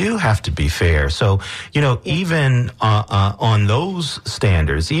 and you do have to be fair. So, even on those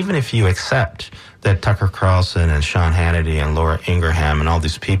standards, even if you accept that Tucker Carlson and Sean Hannity and Laura Ingraham and all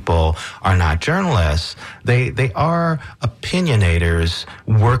these people are not journalists, they are opinionators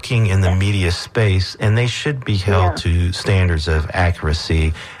working in the media space, and they should be held to standards of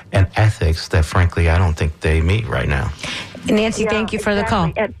accuracy and ethics that, frankly, I don't think they meet right now. Nancy, thank you for the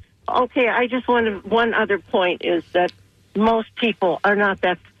call. And, okay, I just wanted one other point is that most people are not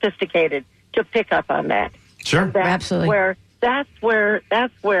that sophisticated to pick up on that. Sure, absolutely. That's where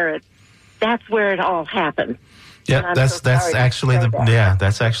it all happened. Yeah, that's actually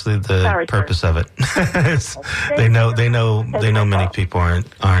the purpose of it. They know many people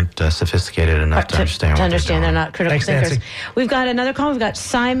aren't sophisticated enough to understand. To understand, they're not critical thinkers. Nancy. We've got another call. We've got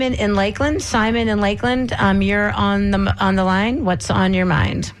Simon in Lakeland. Simon in Lakeland, you're on the line. What's on your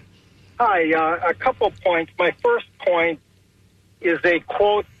mind? Hi, a couple points. My first point is a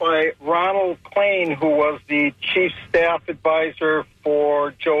quote by Ronald Klain, who was the chief staff advisor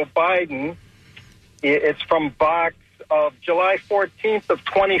for Joe Biden. It's from Vox of July 14th of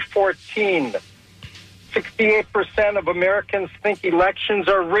 2014. 68% of Americans think elections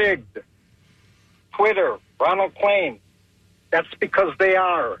are rigged. Twitter, Ronald Klain. That's because they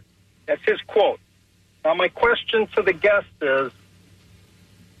are. That's his quote. Now, my question to the guest is,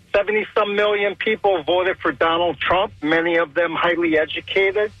 70-some million people voted for Donald Trump, many of them highly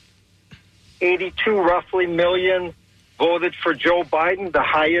educated. 82 roughly million voted for Joe Biden, the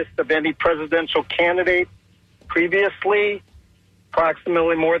highest of any presidential candidate previously.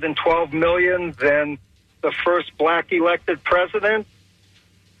 Approximately more than 12 million than the first black elected president.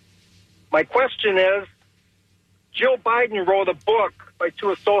 My question is, Joe Biden wrote a book by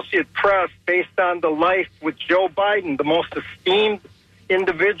two Associate Press based on the life with Joe Biden, the most esteemed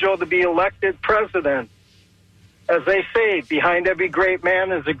individual to be elected president. As they say, behind every great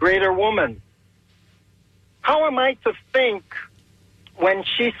man is a greater woman. How am I to think when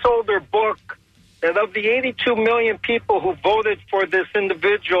she sold her book that of the 82 million people who voted for this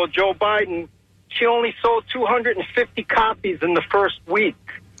individual, Joe Biden, she only sold 250 copies in the first week?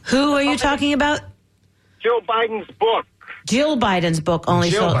 Who are you talking about? Joe Biden's book. Jill Biden's book only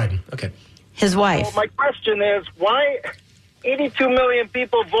Jill sold. Biden, okay. His wife. So my question is, why 82 million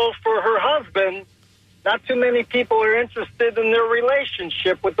people vote for her husband? Not too many people are interested in their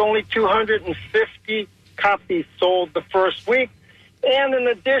relationship with only 250 copies sold the first week. And in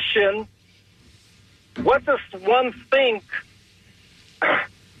addition, what does one think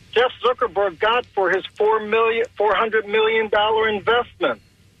Jeff Zuckerberg got for his $400 million investment?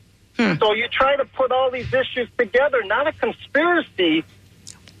 So you try to put all these issues together, not a conspiracy,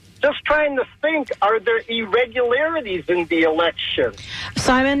 just trying to think, are there irregularities in the election?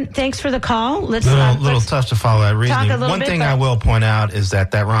 Simon, thanks for the call. Let's little tough to follow that reasoning. One thing I will point out is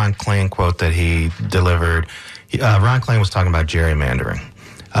that Ron Klain quote that he delivered, Ron Klain was talking about gerrymandering.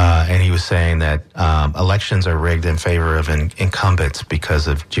 And he was saying that elections are rigged in favor of incumbents because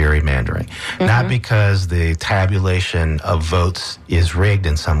of gerrymandering, not because the tabulation of votes is rigged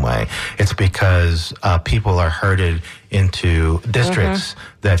in some way. It's because people are herded into districts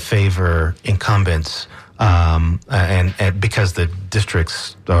that favor incumbents, and because the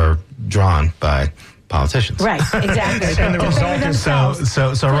districts are drawn by politicians. Right, exactly. And the result is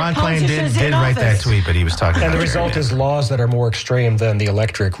so Ron Klain did write that tweet, but he was talking about the result is laws that are more extreme than the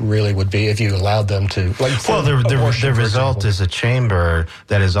electric really would be if you allowed them to. The result is a chamber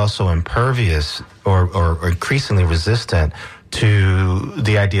that is also impervious or increasingly resistant to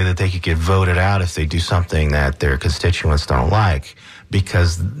the idea that they could get voted out if they do something that their constituents don't like,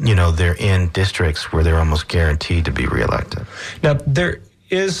 because they're in districts where they're almost guaranteed to be reelected. Now there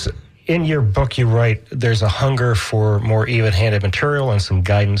is. In your book, you write there's a hunger for more even-handed material and some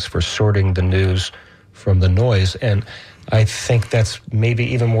guidance for sorting the news from the noise. And I think that's maybe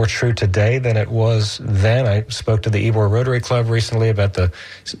even more true today than it was then. I spoke to the Ybor Rotary Club recently about the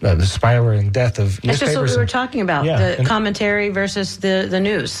spiraling death of newspapers. That's just what we were talking about, the commentary versus the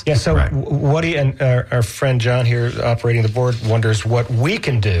news. Yeah, so what do you, and our friend John here operating the board wonders what we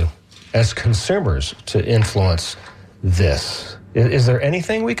can do as consumers to influence this. Is there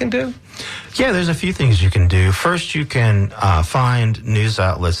anything we can do? Yeah, there's a few things you can do. First, you can find news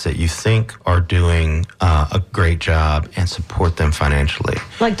outlets that you think are doing a great job and support them financially.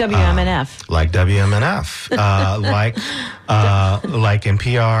 Like WMNF. Like WMNF. like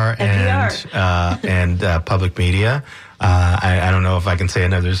NPR and public media. I don't know if I can say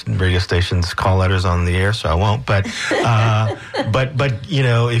another radio station's call letters on the air, so I won't. But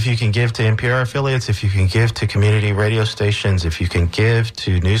if you can give to NPR affiliates, if you can give to community radio stations, if you can give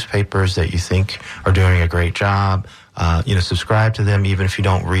to newspapers that you think are doing a great job, subscribe to them even if you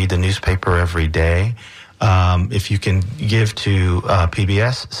don't read the newspaper every day. If you can give to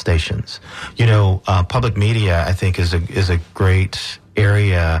PBS stations, public media, I think is a great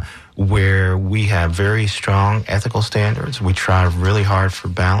area where we have very strong ethical standards. We try really hard for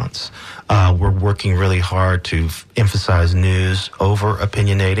balance. We're working really hard to emphasize news over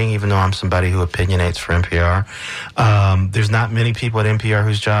opinionating, even though I'm somebody who opinionates for NPR. There's not many people at NPR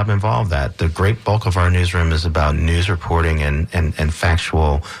whose job involve that. The great bulk of our newsroom is about news reporting and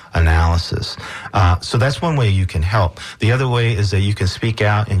factual analysis. So that's one way you can help. The other way is that you can speak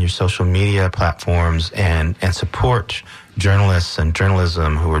out in your social media platforms and support journalists and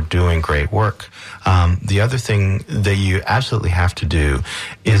journalism who are doing great work. The other thing that you absolutely have to do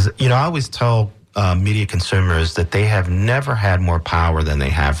is, I always tell media consumers that they have never had more power than they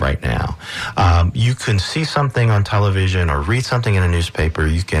have right now. You can see something on television or read something in a newspaper.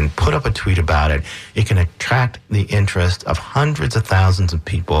 You can put up a tweet about it. It can attract the interest of hundreds of thousands of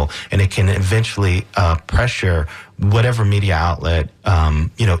people, and it can eventually pressure whatever media outlet,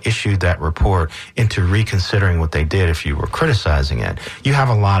 issued that report into reconsidering what they did if you were criticizing it. You have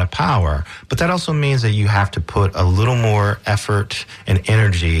a lot of power, but that also means that you have to put a little more effort and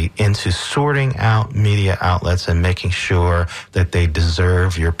energy into sorting out media outlets and making sure that they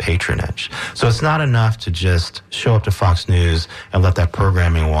deserve your patronage. So it's not enough to just show up to Fox News and let that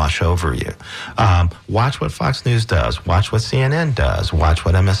programming wash over you. Watch what Fox News does. Watch what CNN does. Watch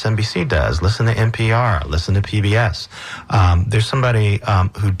what MSNBC does. Listen to NPR. Listen to PBS. There's somebody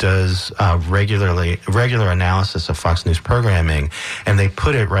who does regular analysis of Fox News programming, and they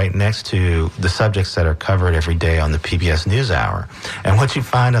put it right next to the subjects that are covered every day on the PBS NewsHour. And what you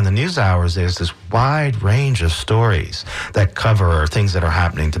find on the NewsHour is there's this wide range of stories that cover things that are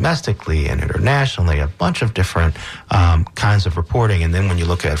happening domestically and internationally, a bunch of different kinds of reporting. And then when you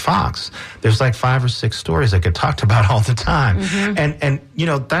look at Fox, there's like 5 or 6 stories that get talked about all the time. Mm-hmm.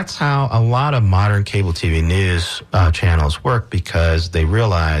 And that's how a lot of modern cable TV news channels work, because they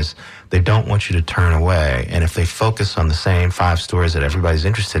realize they don't want you to turn away. And if they focus on the same 5 stories that everybody's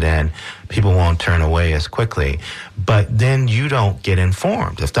interested in, people won't turn away as quickly. But then you don't get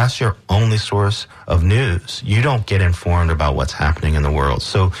informed. If that's your only source of news, you don't get informed about what's happening in the world.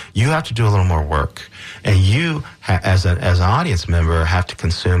 So you have to do a little more work. And you, as an audience member, have to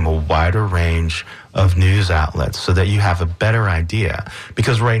consume a wider range of news outlets so that you have a better idea.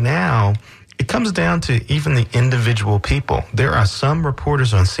 Because right now, it comes down to even the individual people. There are some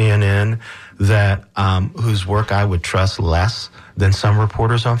reporters on CNN that whose work I would trust less than some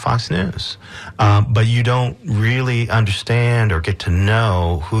reporters on Fox News. But you don't really understand or get to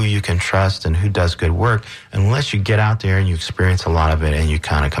know who you can trust and who does good work unless you get out there and you experience a lot of it and you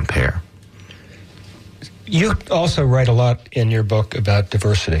kind of compare. You also write a lot in your book about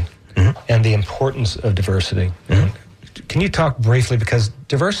diversity and the importance of diversity. Mm-hmm. Can you talk briefly, because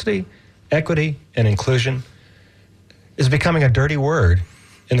diversity, equity, and inclusion is becoming a dirty word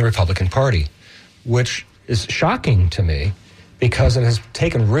in the Republican Party, which is shocking to me because it has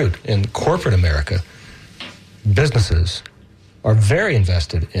taken root in corporate America. Businesses are very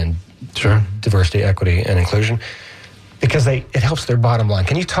invested in diversity, equity, and inclusion because it helps their bottom line.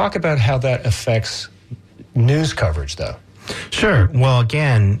 Can you talk about how that affects news coverage, though? Sure. Well,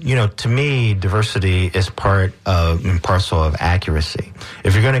 again, to me, diversity is part of and parcel of accuracy.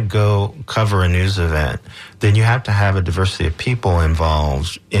 If you're going to go cover a news event, then you have to have a diversity of people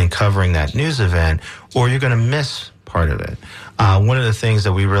involved in covering that news event, or you're going to miss part of it. One of the things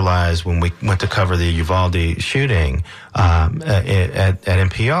that we realized when we went to cover the Uvalde shooting at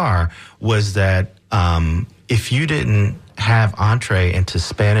NPR was that if you didn't have entree into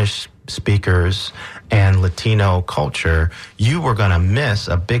Spanish speakers and Latino culture, you were going to miss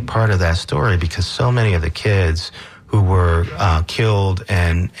a big part of that story, because so many of the kids who were killed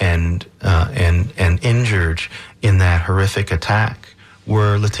and injured in that horrific attack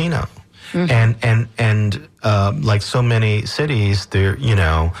were Latino. Mm-hmm. And like so many cities,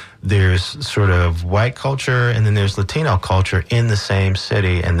 there's sort of white culture and then there's Latino culture in the same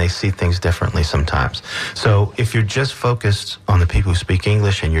city, and they see things differently sometimes. So if you're just focused on the people who speak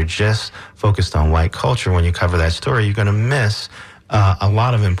English and you're just focused on white culture when you cover that story, you're going to miss a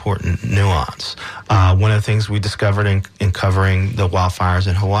lot of important nuance. One of the things we discovered in covering the wildfires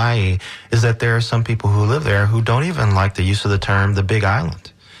in Hawaii is that there are some people who live there who don't even like the use of the term the Big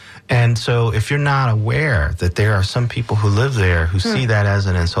Island. And so if you're not aware that there are some people who live there who see that as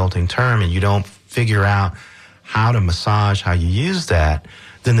an insulting term, and you don't figure out how to massage, how you use that,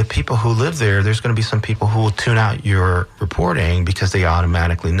 then the people who live there, there's going to be some people who will tune out your reporting because they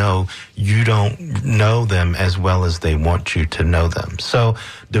automatically know you don't know them as well as they want you to know them. So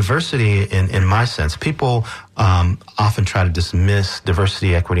diversity, in my sense, people often try to dismiss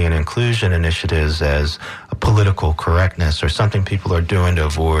diversity, equity, and inclusion initiatives as a political correctness or something people are doing to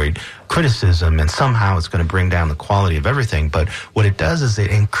avoid criticism, and somehow it's going to bring down the quality of everything. But what it does is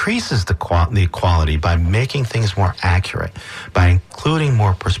it increases the quality by making things more accurate, by including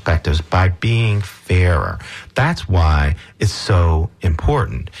more perspectives, by being fairer. That's why it's so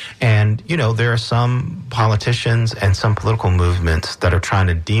important. And, you know, there are some politicians and some political movements that are trying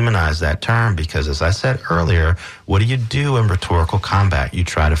to demonize that term because, as I said earlier, what do you do in rhetorical combat? You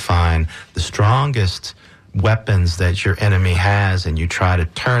try to find the strongest weapons that your enemy has, and you try to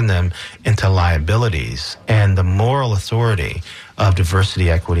turn them into liabilities. And the moral authority of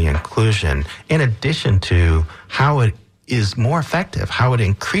diversity, equity, and inclusion, in addition to how it is more effective, how it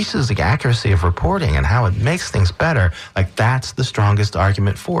increases the accuracy of reporting and how it makes things better, like that's the strongest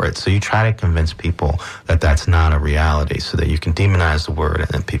argument for it. So you try to convince people that that's not a reality so that you can demonize the word and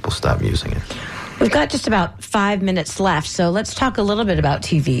then people stop using it. We've got just about 5 minutes left, so let's talk a little bit about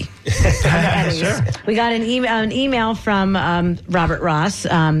TV. Sure. We got an email from Robert Ross,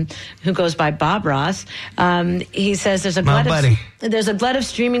 who goes by Bob Ross. He says there's a glut of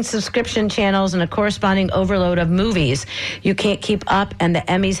streaming subscription channels and a corresponding overload of movies. You can't keep up, and the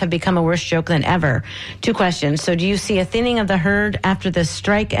Emmys have become a worse joke than ever. 2 questions. So do you see a thinning of the herd after the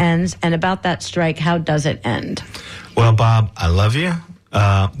strike ends? And about that strike, how does it end? Well, Bob, I love you.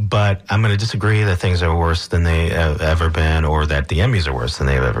 But I'm going to disagree that things are worse than they have ever been, or that the Emmys are worse than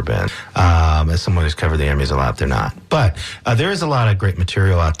they've ever been. As someone who's covered the Emmys a lot, they're not. But there is a lot of great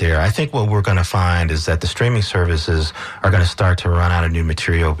material out there. I think what we're going to find is that the streaming services are going to start to run out of new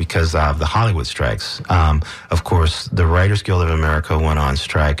material because of the Hollywood strikes. Of course, the Writers Guild of America went on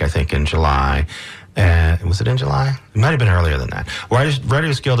strike, I think, in July. Was it in July? It might have been earlier than that.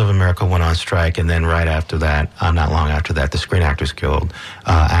 Writers Guild of America went on strike, and then right after that, not long after that, the Screen Actors Guild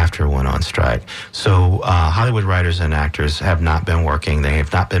went on strike. So Hollywood writers and actors have not been working. They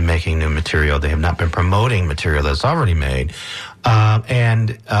have not been making new material. They have not been promoting material that's already made.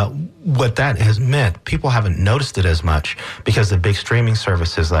 And what that has meant, people haven't noticed it as much because the big streaming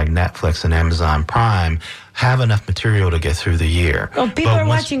services like Netflix and Amazon Prime have enough material to get through the year. Well, people are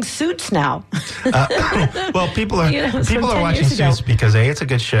watching Suits now. Well, people are watching Suits because A, it's a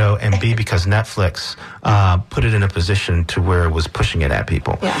good show, and B, because Netflix put it in a position to where it was pushing it at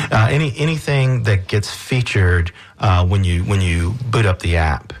people. Yeah. Anything that gets featured when you boot up the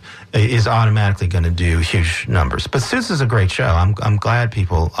app is automatically going to do huge numbers. But Suits is a great show. I'm glad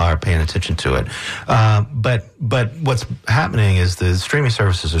people are paying attention to it. But what's happening is the streaming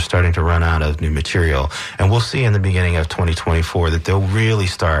services are starting to run out of new material, and we'll see in the beginning of 2024 that they'll really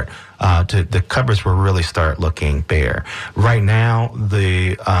start the cupboards will really start looking bare. Right now,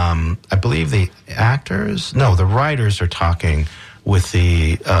 I believe the writers are talking with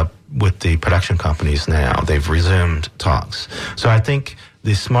the production companies now. They've resumed talks. So I think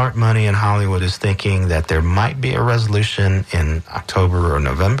the smart money in Hollywood is thinking that there might be a resolution in October or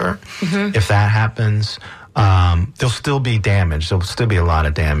November. Mm-hmm. If that happens, there'll still be damage. There'll still be a lot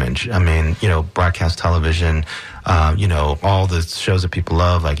of damage. I mean, broadcast television, all the shows that people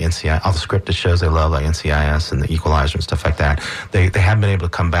love, like NCIS, all the scripted shows they love, like NCIS and The Equalizer and stuff like that, they haven't been able to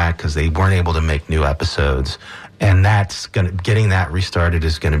come back because they weren't able to make new episodes. And getting that restarted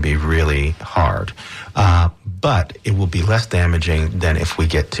is going to be really hard. But it will be less damaging than if we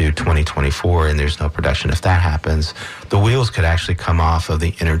get to 2024 and there's no production. If that happens, the wheels could actually come off of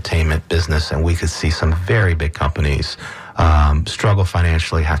the entertainment business, and we could see some very big companies struggle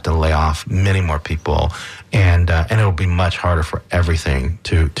financially, have to lay off many more people, and it'll be much harder for everything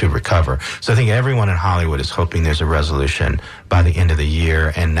to recover. So I think everyone in Hollywood is hoping there's a resolution by the end of the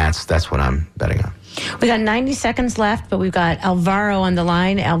year, and that's what I'm betting on. We got 90 seconds left, but we've got Alvaro on the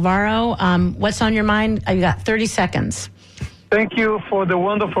line. Alvaro, what's on your mind? You got 30 seconds. Thank you for the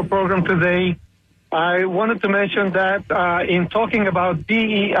wonderful program today. I wanted to mention that in talking about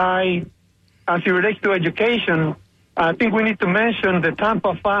DEI as it relates to education, I think we need to mention the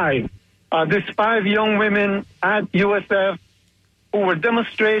Tampa 5. These 5 young women at USF who were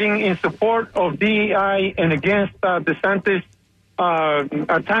demonstrating in support of DEI and against DeSantis'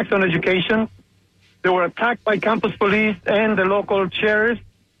 attacks on education. They were attacked by campus police and the local sheriff,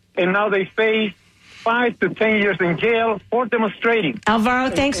 and now they face 5 to 10 years in jail for demonstrating. Alvaro,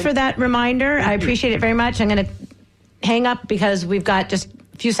 thanks for that reminder. I appreciate it very much. I'm going to hang up because we've got just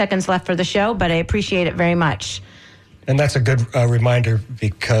a few seconds left for the show, but I appreciate it very much. And that's a good reminder,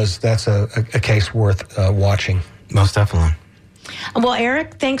 because that's a case worth watching. Most definitely. Well,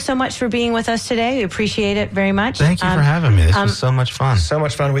 Eric, thanks so much for being with us today. We appreciate it very much. Thank you for having me. This was so much fun. So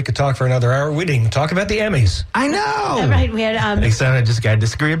much fun. We could talk for another hour. We didn't even talk about the Emmys. I know. Right. We had except I just got to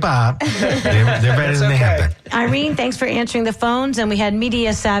disagree with Bob. They're better than they have been. Irene, thanks for answering the phones. And we had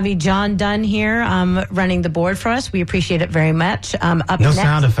media savvy John Dunn here running the board for us. We appreciate it very much. No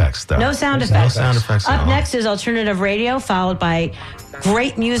sound effects, though. No sound effects. No sound effects at all. Up next is Alternative Radio, followed by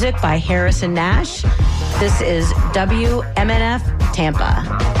great music by Harrison Nash. This is WMNF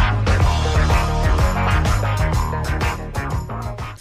Tampa.